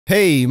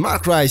Hey,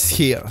 Mark Rice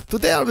here.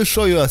 Today I will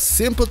show you a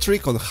simple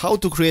trick on how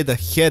to create a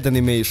head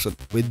animation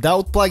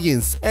without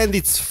plugins, and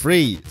it's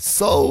free,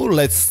 so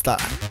let's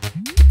start.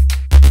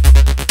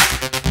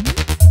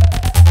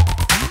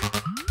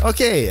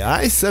 Okay,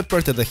 I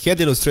separated the head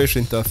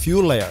illustration into a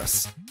few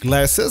layers: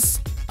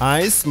 glasses,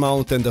 eyes,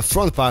 mouth and the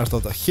front part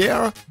of the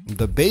hair,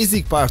 the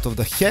basic part of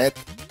the head,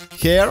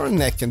 hair,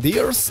 neck and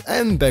ears,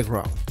 and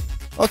background.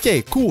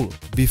 Okay, cool.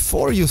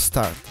 Before you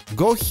start,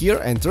 go here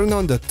and turn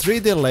on the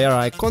 3D layer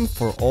icon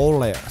for all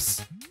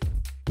layers.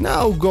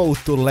 Now go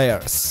to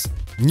Layers,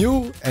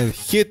 New and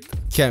hit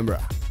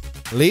Camera.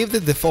 Leave the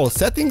default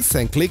settings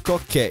and click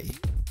OK.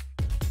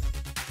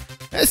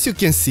 As you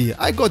can see,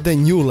 I got the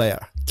new layer,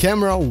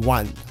 Camera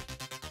 1.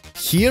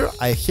 Here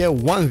I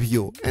have one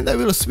view and I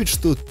will switch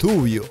to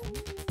 2 view.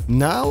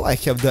 Now I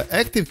have the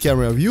active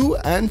camera view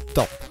and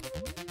top.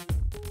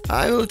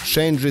 I will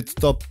change it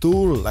top to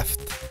left.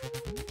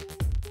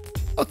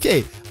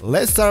 Okay,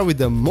 let's start with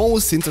the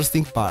most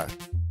interesting part.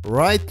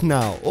 Right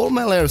now, all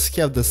my layers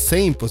have the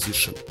same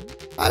position.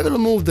 I will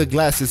move the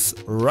glasses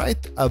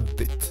right a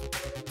bit.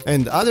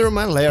 And other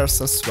my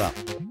layers as well.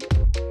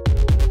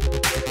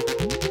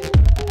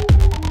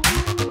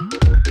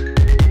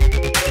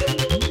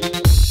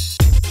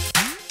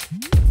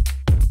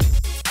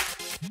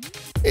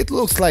 It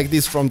looks like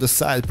this from the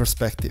side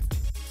perspective.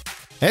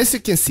 As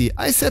you can see,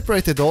 I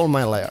separated all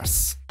my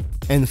layers.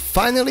 And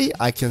finally,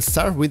 I can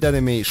start with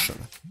animation.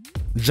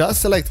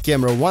 Just select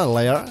Camera 1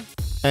 layer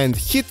and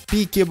hit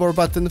P keyboard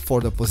button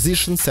for the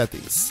position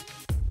settings.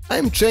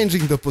 I'm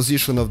changing the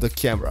position of the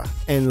camera,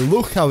 and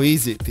look how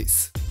easy it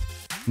is.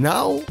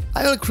 Now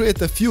I'll create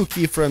a few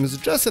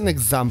keyframes, just an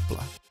example.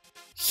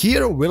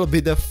 Here will be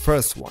the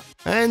first one,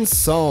 and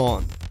so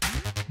on.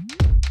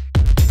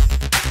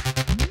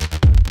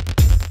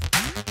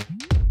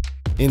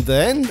 In the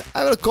end,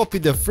 I will copy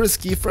the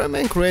first keyframe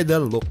and create a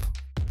loop.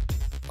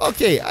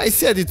 Okay, I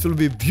said it will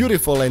be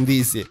beautiful and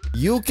easy.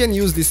 You can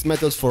use this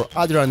method for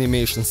other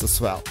animations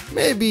as well.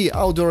 Maybe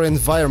outdoor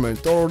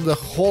environment or the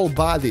whole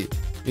body.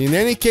 In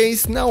any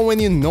case, now when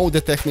you know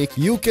the technique,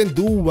 you can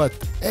do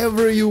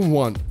whatever you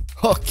want.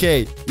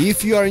 Okay,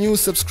 if you are new,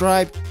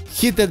 subscribe,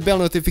 hit that bell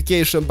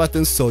notification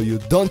button so you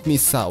don't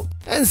miss out.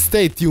 And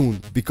stay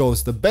tuned,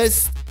 because the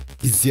best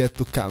is yet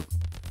to come.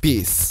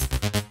 Peace.